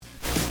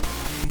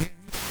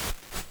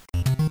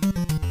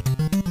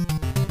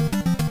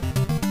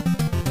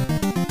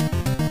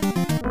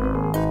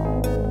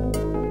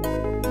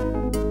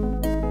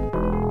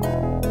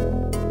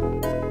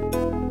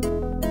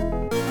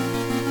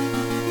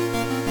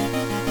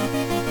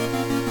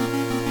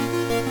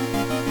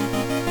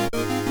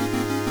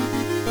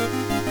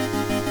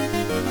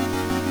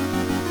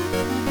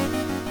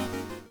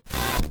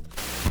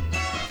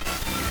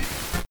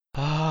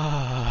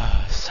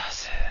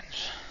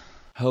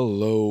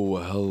Hello,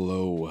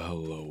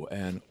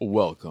 and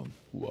welcome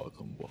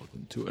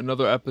to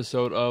another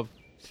episode of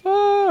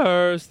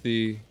First,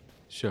 the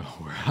show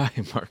where I,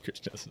 Marcus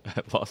Nez,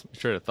 I lost my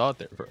train of thought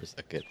there for a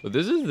second. But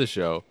this is the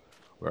show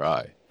where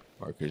I,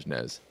 Marcus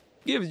Nez,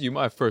 gives you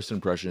my first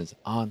impressions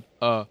on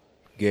a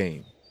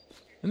game.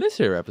 And this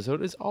here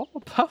episode is all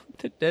about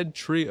the Dead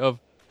Tree of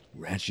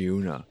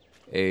Ranchiuna,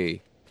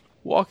 a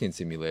walking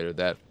simulator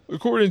that,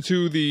 according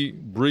to the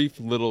brief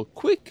little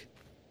quick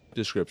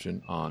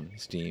description on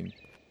Steam,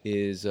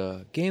 is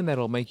a game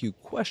that'll make you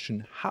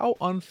question how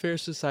unfair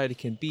society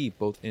can be,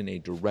 both in a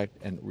direct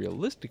and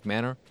realistic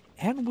manner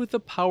and with the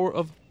power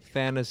of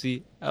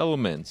fantasy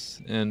elements.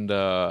 And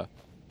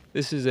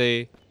this is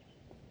a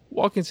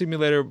walking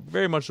simulator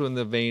very much in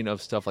the vein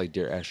of stuff like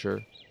Dear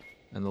Escher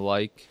and the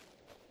like,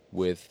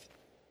 with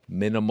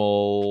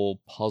minimal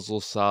puzzle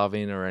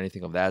solving or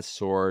anything of that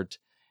sort,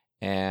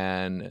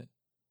 and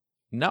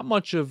not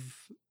much of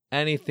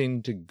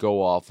anything to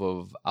go off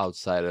of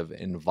outside of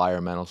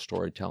environmental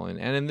storytelling,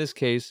 and in this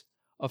case,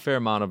 a fair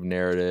amount of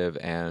narrative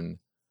and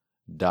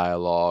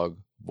dialogue,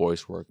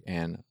 voice work,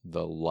 and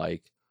the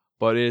like.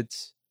 But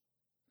it's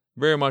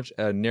very much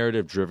a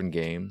narrative-driven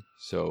game,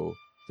 so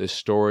the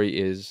story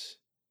is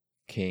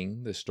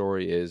king. The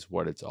story is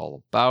what it's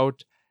all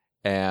about,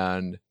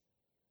 and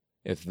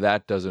if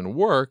that doesn't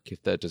work,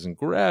 if that doesn't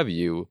grab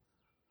you,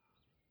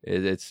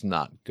 it's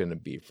not going to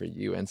be for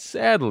you. And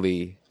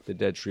sadly, the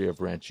Dead Tree of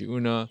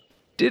Ranchiuna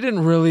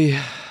didn't really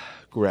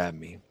grab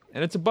me.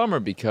 And it's a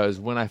bummer because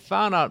when I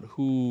found out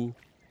who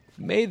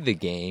made the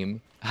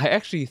game, I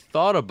actually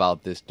thought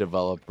about this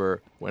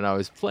developer when I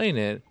was playing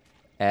it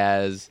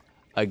as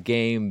a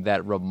game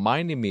that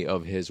reminded me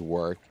of his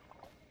work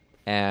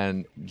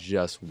and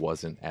just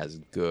wasn't as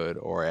good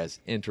or as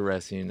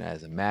interesting,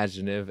 as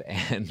imaginative,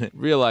 and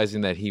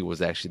realizing that he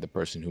was actually the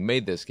person who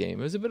made this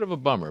game, it was a bit of a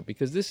bummer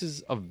because this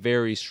is a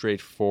very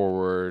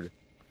straightforward,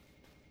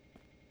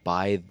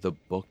 by the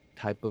book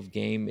type of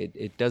game.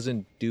 It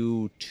doesn't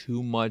do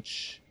too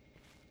much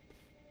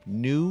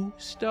new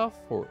stuff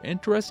or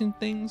interesting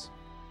things.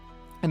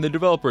 And the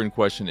developer in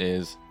question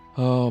is,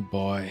 oh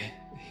boy,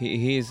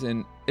 he's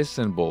an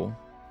Istanbul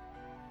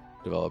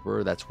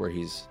developer. That's where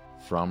he's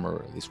from,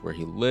 or at least where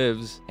he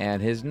lives,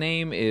 and his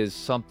name is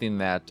something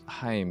that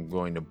I am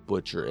going to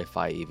butcher if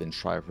I even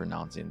try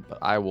pronouncing, but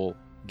I will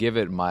give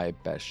it my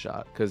best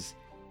shot, because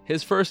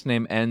his first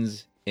name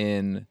ends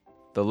in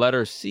the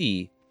letter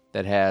C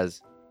that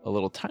has a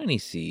little tiny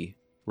c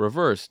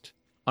reversed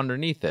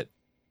underneath it,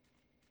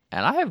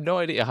 and I have no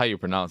idea how you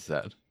pronounce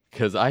that,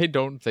 because I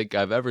don't think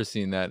I've ever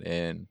seen that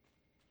in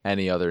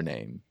any other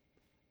name,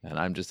 and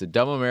I'm just a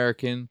dumb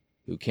American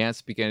who can't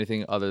speak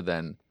anything other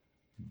than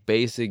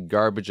basic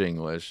garbage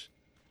English.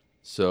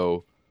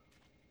 So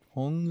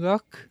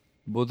Tonguç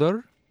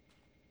Bodur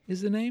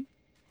is the name,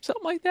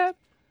 something like that.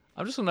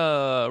 I'm just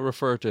gonna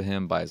refer to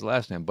him by his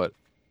last name, but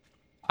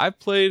I've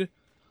played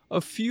a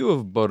few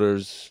of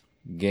Bodur's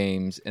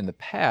games in the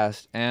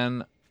past,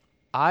 and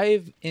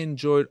I've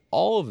enjoyed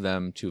all of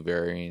them to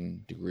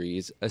varying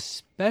degrees,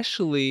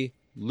 especially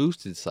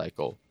Lucid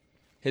Cycle.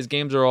 His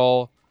games are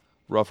all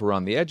rough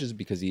around the edges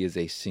because he is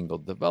a single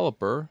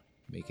developer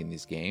making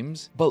these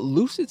games. But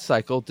Lucid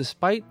Cycle,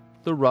 despite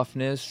the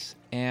roughness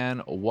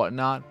and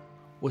whatnot,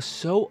 was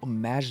so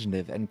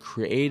imaginative and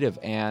creative.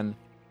 And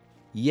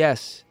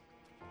yes,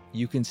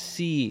 you can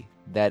see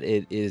that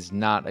it is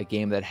not a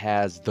game that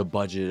has the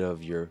budget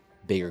of your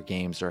bigger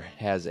games or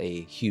has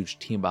a huge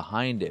team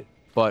behind it,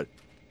 but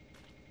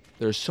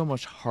there's so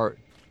much heart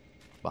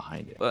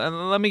behind it.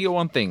 And let me get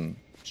one thing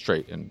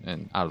straight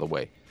and out of the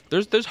way.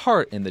 There's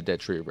heart in the Dead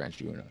Tree of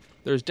Ranchiuna.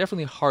 There's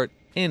definitely heart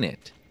in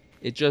it.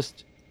 It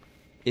just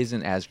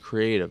isn't as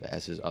creative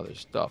as his other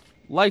stuff,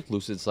 like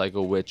Lucid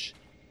Cycle, which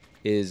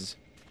is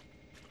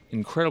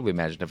incredibly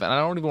imaginative. And I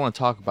don't even want to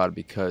talk about it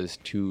because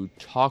to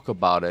talk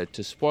about it,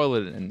 to spoil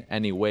it in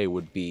any way,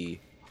 would be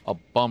a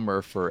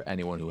bummer for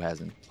anyone who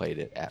hasn't played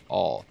it at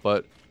all.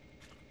 But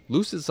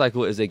Lucid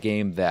Cycle is a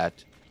game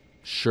that,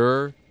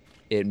 sure,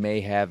 it may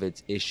have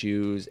its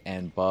issues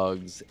and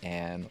bugs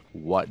and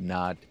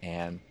whatnot,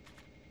 and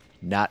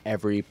not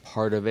every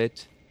part of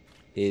it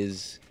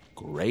is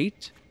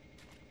great,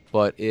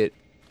 but it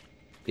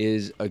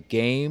is a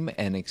game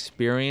and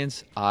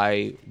experience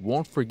I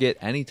won't forget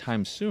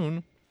anytime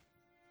soon.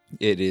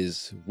 It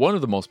is one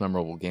of the most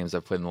memorable games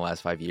I've played in the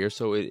last 5 years,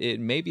 so it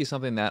may be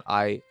something that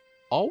I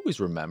always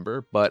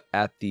remember, but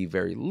at the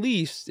very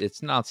least,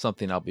 it's not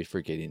something I'll be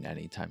forgetting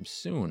anytime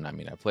soon. I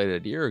mean, I played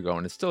it a year ago,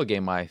 and it's still a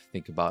game I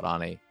think about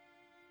on a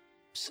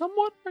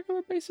somewhat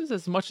regular basis,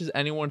 as much as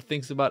anyone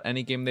thinks about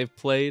any game they've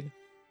played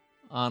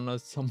on a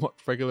somewhat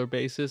regular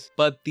basis.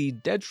 But the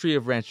Dead Tree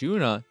of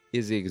Ranchiuna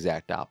is the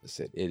exact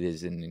opposite. It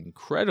is an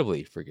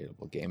incredibly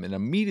forgettable game, an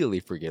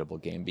immediately forgettable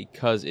game,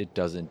 because it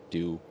doesn't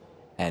do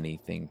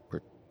anything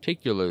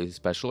particularly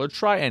special or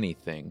try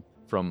anything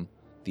from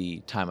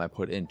the time I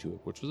put into it,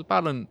 which was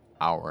about an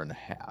hour and a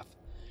half.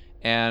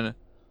 And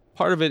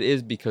part of it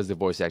is because the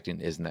voice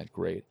acting isn't that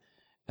great.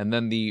 And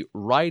then the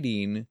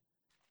writing,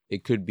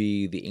 it could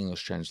be the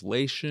English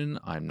translation,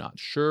 I'm not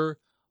sure,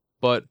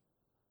 but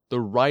the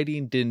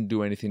writing didn't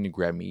do anything to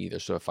grab me either.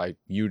 So if I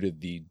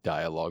muted the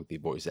dialogue, the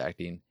voice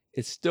acting,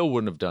 it still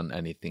wouldn't have done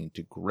anything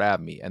to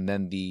grab me. And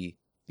then the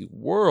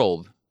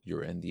world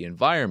you're in, the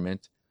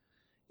environment,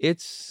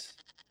 it's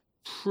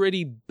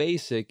pretty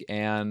basic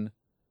and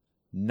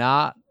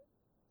not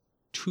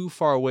too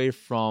far away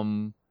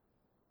from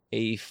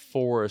a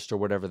forest or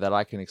whatever that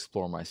I can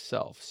explore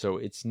myself. So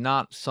it's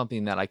not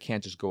something that I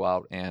can't just go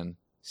out and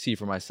see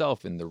for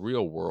myself in the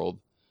real world.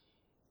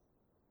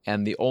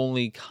 And the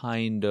only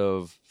kind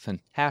of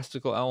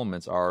fantastical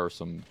elements are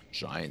some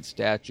giant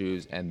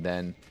statues and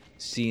then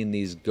seeing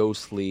these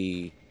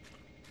ghostly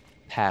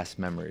past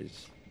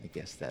memories, I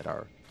guess, that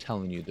are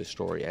telling you the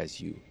story as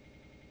you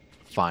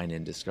find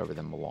and discover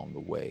them along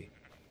the way.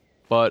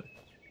 But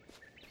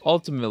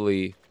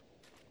ultimately,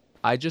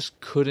 I just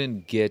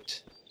couldn't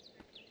get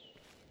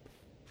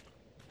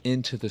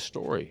into the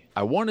story.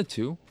 I wanted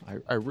to,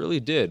 I really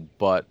did,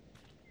 but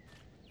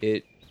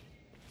it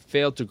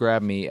failed to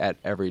grab me at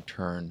every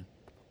turn.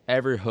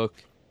 Every hook,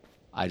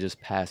 I just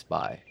passed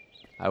by.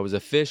 I was a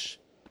fish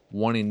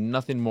wanting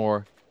nothing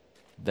more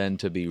than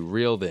to be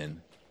reeled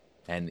in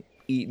and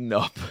eaten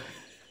up.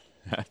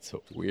 That's a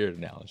weird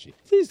analogy.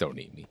 Please don't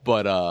eat me.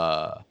 But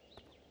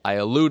I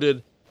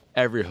eluded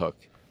every hook,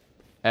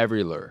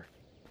 every lure,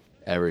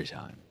 every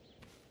time.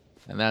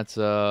 And that's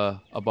a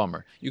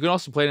bummer. You can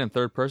also play it in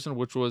third person,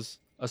 which was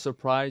a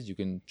surprise. You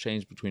can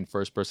change between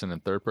first person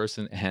and third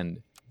person.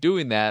 And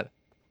doing that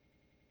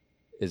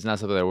is not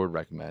something I would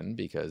recommend,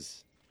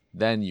 because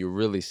then you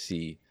really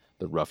see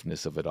the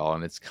roughness of it all.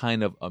 And it's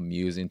kind of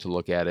amusing to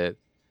look at it.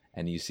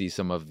 And you see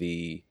some of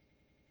the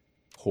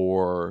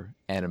poor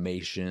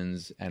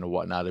animations and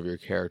whatnot of your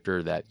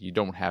character that you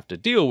don't have to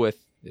deal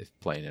with if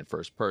playing in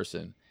first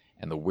person.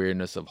 And the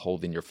weirdness of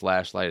holding your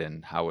flashlight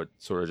and how it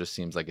sort of just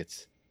seems like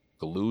it's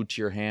glued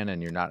to your hand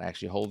and you're not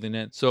actually holding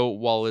it. So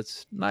while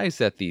it's nice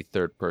that the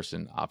third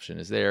person option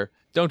is there,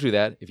 don't do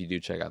that if you do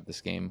check out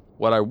this game.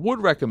 What I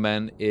would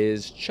recommend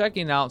is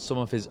checking out some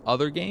of his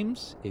other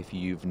games if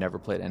you've never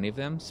played any of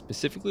them,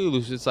 specifically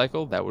Lucid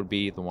Cycle. That would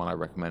be the one I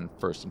recommend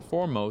first and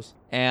foremost.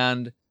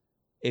 And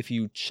if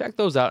you check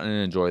those out and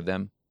enjoy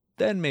them,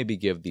 then maybe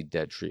give the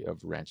Dead Tree of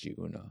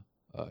Ranchiuna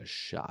a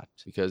shot,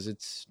 because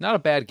it's not a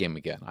bad game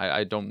again.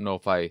 I don't know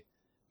if I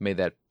made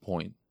that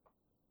point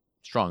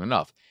strong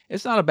enough.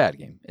 It's not a bad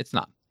game. It's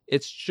not.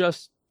 It's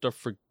just a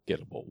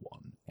forgettable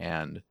one.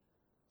 And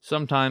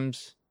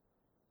sometimes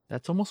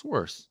that's almost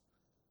worse,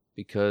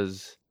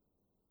 because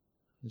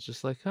it's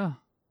just like, all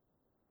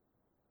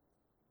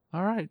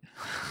right.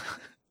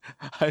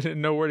 I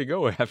didn't know where to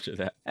go after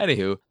that.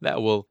 Anywho, that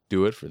will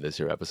do it for this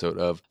here episode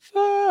of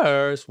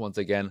First. Once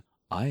again,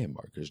 I am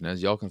Marcus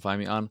Nez. Y'all can find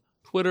me on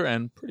Twitter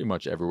and pretty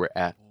much everywhere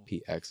at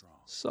PX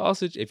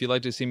Sausage. If you'd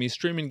like to see me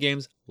streaming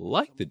games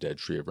like the Dead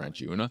Tree of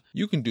Ranchiuna,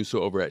 you can do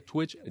so over at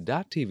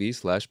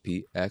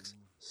twitch.tv/PX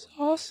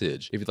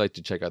Sausage. If you'd like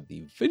to check out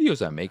the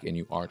videos I make and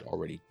you aren't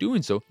already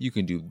doing so, you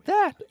can do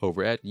that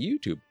over at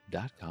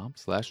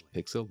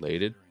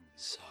youtube.com/pixelated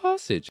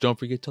sausage. Don't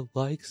forget to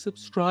like,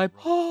 subscribe,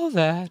 all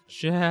that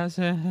jazz.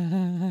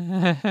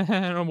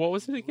 And what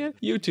was it again?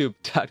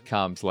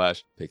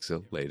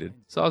 youtube.com/pixelated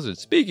sausage.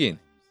 Speaking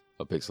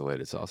of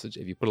pixelated sausage,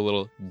 if you put a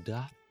little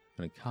dot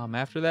and a comma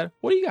after that,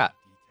 what do you got?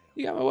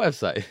 You got my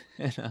website.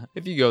 And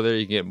if you go there,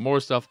 you can get more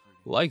stuff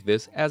like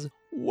this, as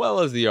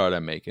well as the art I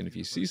make. And if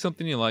you see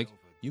something you like,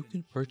 you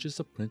can purchase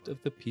a print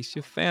of the piece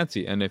you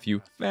fancy. And if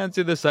you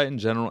fancy the site in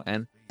general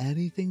and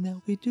anything that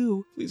we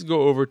do, please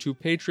go over to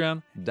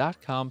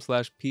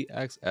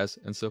patreon.com/pxs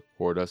and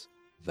support us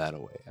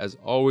that way. As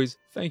always,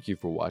 thank you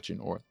for watching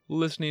or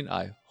listening.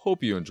 I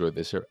hope you enjoyed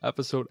this here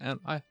episode, and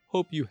I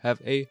hope you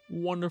have a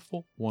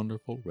wonderful,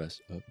 wonderful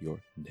rest of your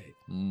day.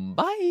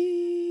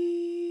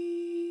 Bye!